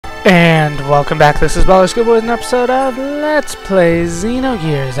And welcome back, this is Baller Scuba with an episode of Let's Play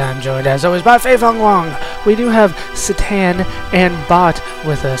Xenogears. I'm joined as always by Fei Feng Wong. We do have Satan and Bot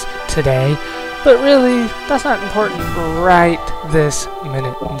with us today, but really, that's not important right this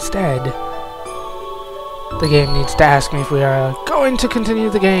minute. Instead, the game needs to ask me if we are going to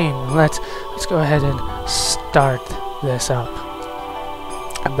continue the game. Let's go ahead and start this up.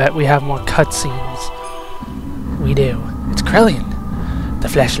 I bet we have more cutscenes. We do. It's Krelian. The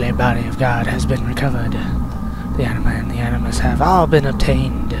fleshly body of God has been recovered. The anima and the animus have all been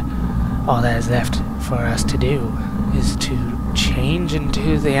obtained. All that is left for us to do is to change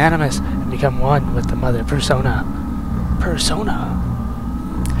into the animus and become one with the mother persona. Persona?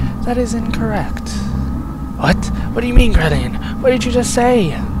 That is incorrect. What? What do you mean, Krelian? What did you just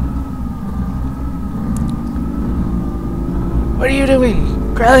say? What are you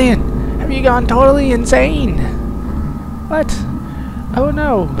doing? Krelian, have you gone totally insane? What? Oh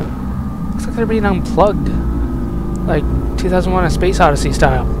no! Looks like they're being unplugged. Like 2001 A Space Odyssey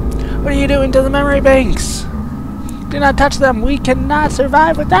style. What are you doing to the memory banks? Do not touch them! We cannot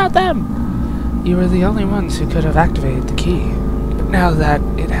survive without them! You were the only ones who could have activated the key. But now that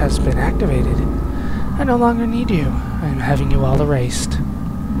it has been activated, I no longer need you. I am having you all erased.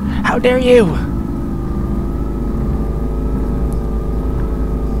 How dare you!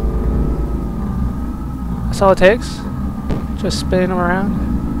 That's all it takes? Just spinning him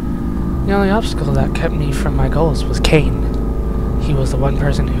around. The only obstacle that kept me from my goals was Cain. He was the one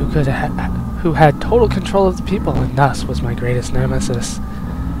person who had total control of the people, and thus was my greatest nemesis.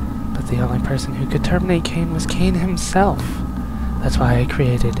 But the only person who could terminate Cain was Cain himself. That's why I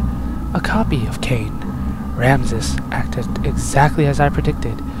created a copy of Cain. Ramses acted exactly as I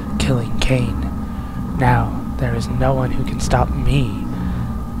predicted, killing Cain. Now there is no one who can stop me,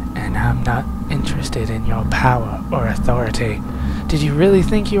 and I'm not interested in your power or authority. Did you really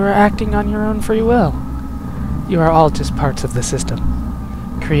think you were acting on your own free will? You are all just parts of the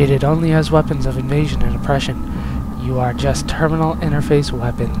system, created only as weapons of invasion and oppression. You are just terminal interface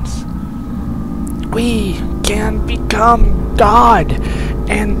weapons. We can become God,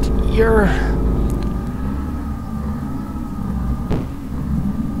 and you're...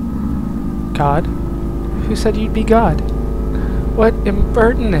 God? Who said you'd be God? What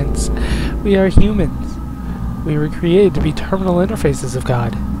impertinence! We are humans. We were created to be terminal interfaces of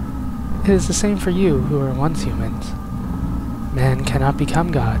God. It is the same for you, who were once humans. Man cannot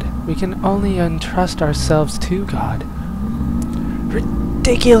become God. We can only entrust ourselves to God.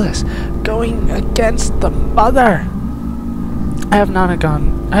 Ridiculous! Going against the mother! I have not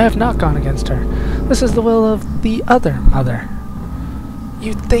gone against her. This is the will of the other mother.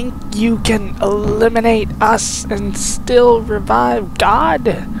 You think you can eliminate us and still revive God?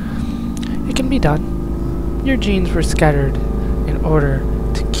 It can be done. Your genes were scattered in order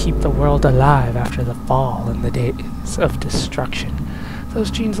to keep the world alive after the fall and the days of destruction.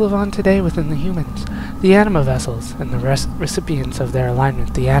 Those genes live on today within the humans, the anima vessels, and the recipients of their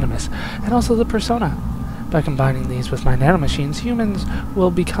alignment, the animus, and also the persona. By combining these with my nanomachines, humans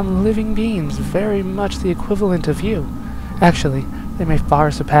will become living beings, very much the equivalent of you. Actually, they may far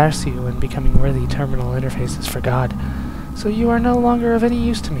surpass you in becoming worthy terminal interfaces for God. So you are no longer of any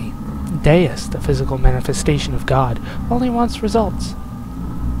use to me. Deus, the physical manifestation of God, only wants results.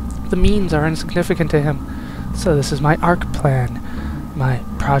 The means are insignificant to him. So this is my ARC plan, my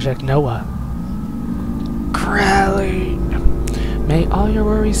Project Noah. Krelian! May all your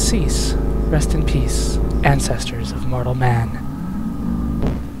worries cease. Rest in peace, ancestors of mortal man.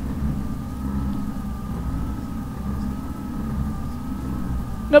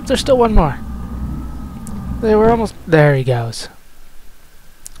 Nope, there's still one more. They were almost... There he goes.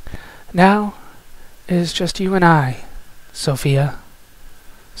 Now, it is just you and I, Sophia.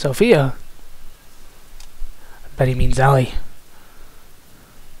 Sophia? I bet he means Ellie.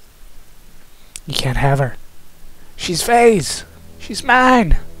 You can't have her. She's Faye's. She's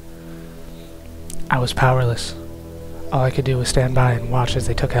mine. I was powerless. All I could do was stand by and watch as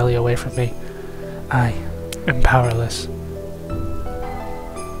they took Ellie away from me. I am powerless.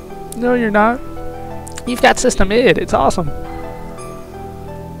 No, you're not. You've got System id. It's awesome.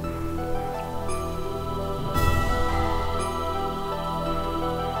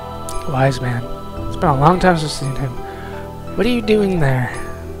 Wise man. It's been a long time since I've seen him. What are you doing there?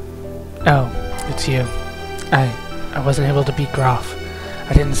 Oh, it's you. I wasn't able to beat Groff.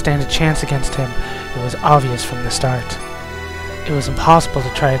 I didn't stand a chance against him. It was obvious from the start. It was impossible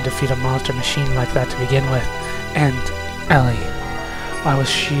to try and defeat a monster machine like that to begin with. And Ellie. Why was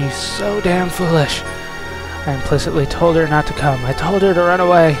she so damn foolish? I implicitly told her not to come. I told her to run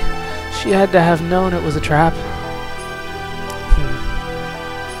away. She had to have known it was a trap.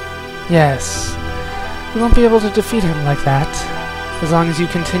 Yes. You won't be able to defeat him like that. As long as you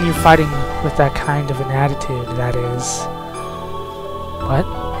continue fighting with that kind of an attitude, that is. What?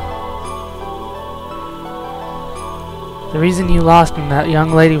 The reason you lost and that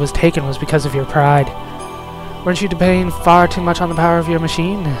young lady was taken was because of your pride. Weren't you depending far too much on the power of your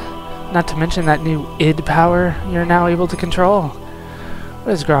machine? Not to mention that new id power you're now able to control.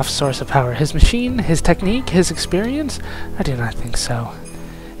 What is Grof's source of power? His machine? His technique? His experience? I do not think so.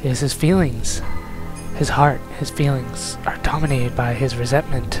 It is his feelings. His heart, his feelings, are dominated by his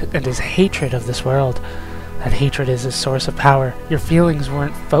resentment and his hatred of this world. That hatred is his source of power. Your feelings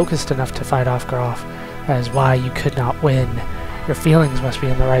weren't focused enough to fight off Groff. That is why you could not win. Your feelings must be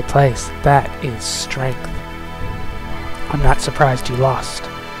in the right place. That is strength. I'm not surprised you lost,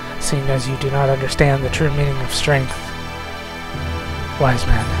 seeing as you do not understand the true meaning of strength. Wise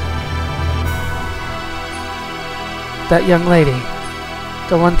man. That young lady,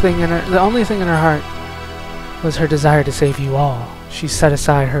 the only thing in her heart was her desire to save you all. She set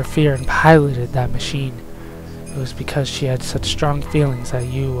aside her fear and piloted that machine. It was because she had such strong feelings that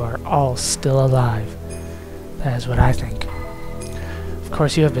you are all still alive. That is what I think. Of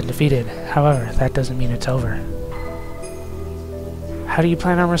course you have been defeated. However, that doesn't mean it's over. How do you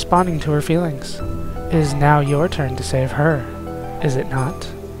plan on responding to her feelings? It is now your turn to save her, is it not?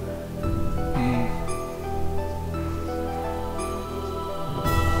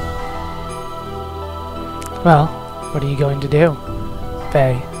 Well, what are you going to do,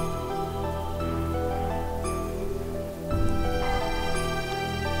 Faye?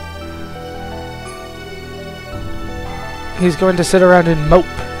 He's going to sit around and mope,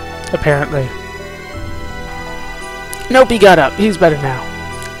 apparently. Nope, he got up. He's better now.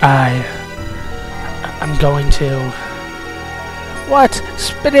 I'm going to... What?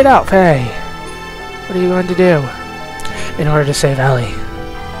 Spit it out, Faye. What are you going to do? In order to save Ellie,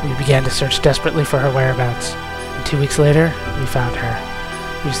 we began to search desperately for her whereabouts. And 2 weeks later, we found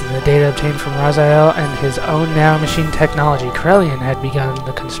her. Using the data obtained from Raziel and his own nanomachine technology, Krelian had begun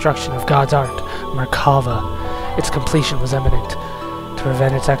the construction of God's Ark, Merkava. Its completion was imminent. To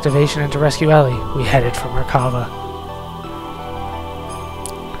prevent its activation and to rescue Ellie, we headed for Merkava.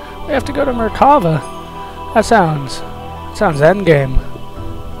 We have to go to Merkava? That sounds endgame.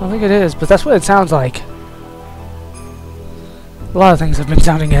 I don't think it is, but that's what it sounds like. A lot of things have been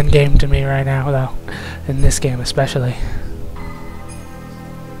sounding endgame to me right now, though. In this game especially.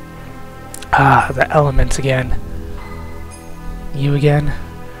 Ah, the elements again. You again?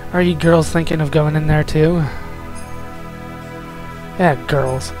 Are you girls thinking of going in there too? Yeah,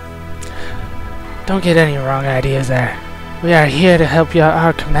 girls. Don't get any wrong ideas there. We are here to help you,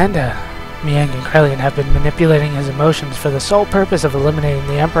 our commander. Miang and Krelian have been manipulating his emotions for the sole purpose of eliminating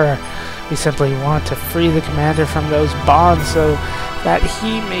the Emperor. We simply want to free the commander from those bonds so that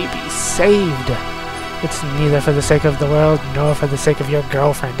he may be saved. It's neither for the sake of the world nor for the sake of your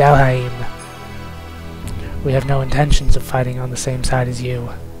girlfriend, Elhaim. We have no intentions of fighting on the same side as you.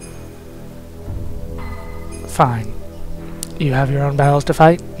 Fine. You have your own battles to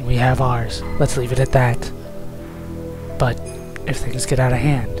fight, and we have ours. Let's leave it at that. But if things get out of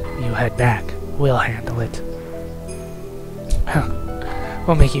hand, you head back. We'll handle it.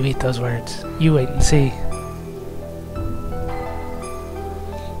 We'll make you eat those words. You wait and see.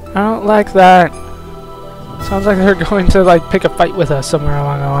 I don't like that. Sounds like they're going to, like, pick a fight with us somewhere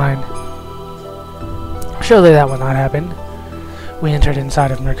along the line. Surely that will not happen. We entered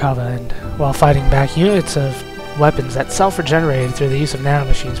inside of Merkava, and while fighting back units of weapons that self-regenerated through the use of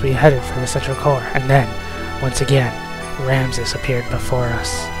nanomachines, we headed for the central core, and then, once again, Ramses appeared before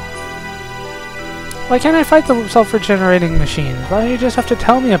us. Why can't I fight the self-regenerating machines? Why do you just have to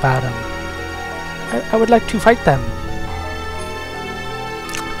tell me about them? I would like to fight them.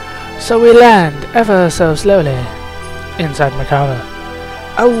 So we land, ever so slowly, inside Merkava.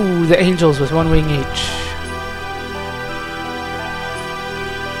 Oh, the angels with one wing each.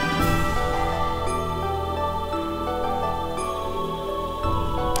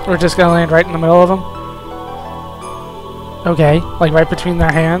 We're just gonna land right in the middle of them? Okay, like right between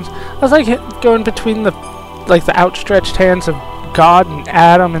their hands. I was like going between the, like the outstretched hands of God and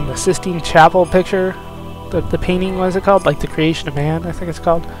Adam in the Sistine Chapel picture. The painting, what is it called? Like the creation of man, I think it's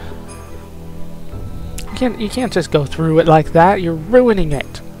called. You can't just go through it like that. You're ruining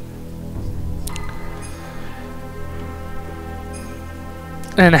it.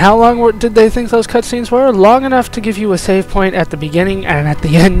 And how long did they think those cutscenes were? Long enough to give you a save point at the beginning and at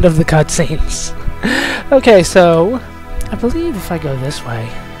the end of the cutscenes. Okay, so I believe if I go this way,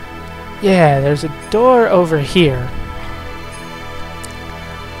 yeah, there's a door over here,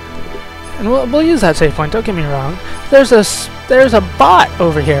 and we'll use that save point. Don't get me wrong. There's there's a bot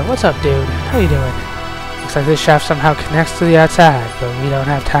over here. What's up, dude? How you doing? Looks like this shaft somehow connects to the outside, but we don't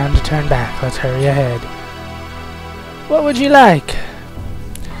have time to turn back. Let's hurry ahead. What would you like?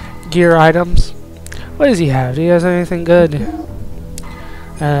 Gear items. What does he have? Do he have anything good?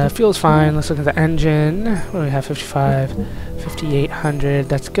 Fuel's fine. Let's look at the engine. What do we have? 55, 5800.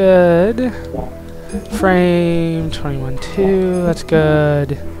 That's good. Frame 21.2. That's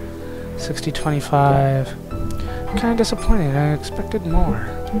good. 6025. Kind of disappointed. I expected more.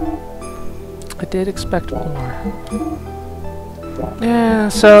 I did expect more. Yeah,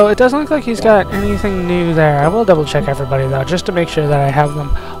 so it doesn't look like he's got anything new there. I will double check everybody though, just to make sure that I have them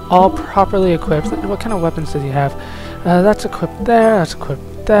all properly equipped. What kind of weapons does he have? That's equipped there, that's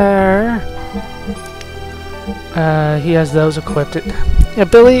equipped there. He has those equipped. Yeah,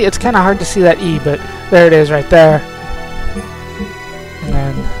 Billy, it's kind of hard to see that E, but there it is right there. And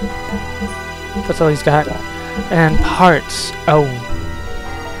then that's all he's got. And parts. Oh,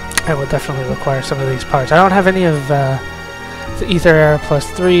 I will definitely require some of these parts. I don't have any of the Ether Air plus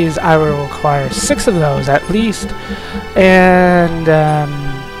 3s. I will require 6 of those at least. And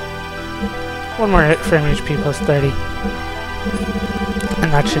one more frame HP plus 30.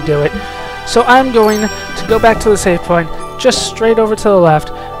 And that should do it. So I'm going to go back to the save point, just straight over to the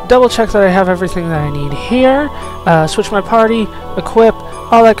left, double check that I have everything that I need here, switch my party, equip,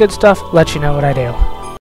 all that good stuff, let you know what I do.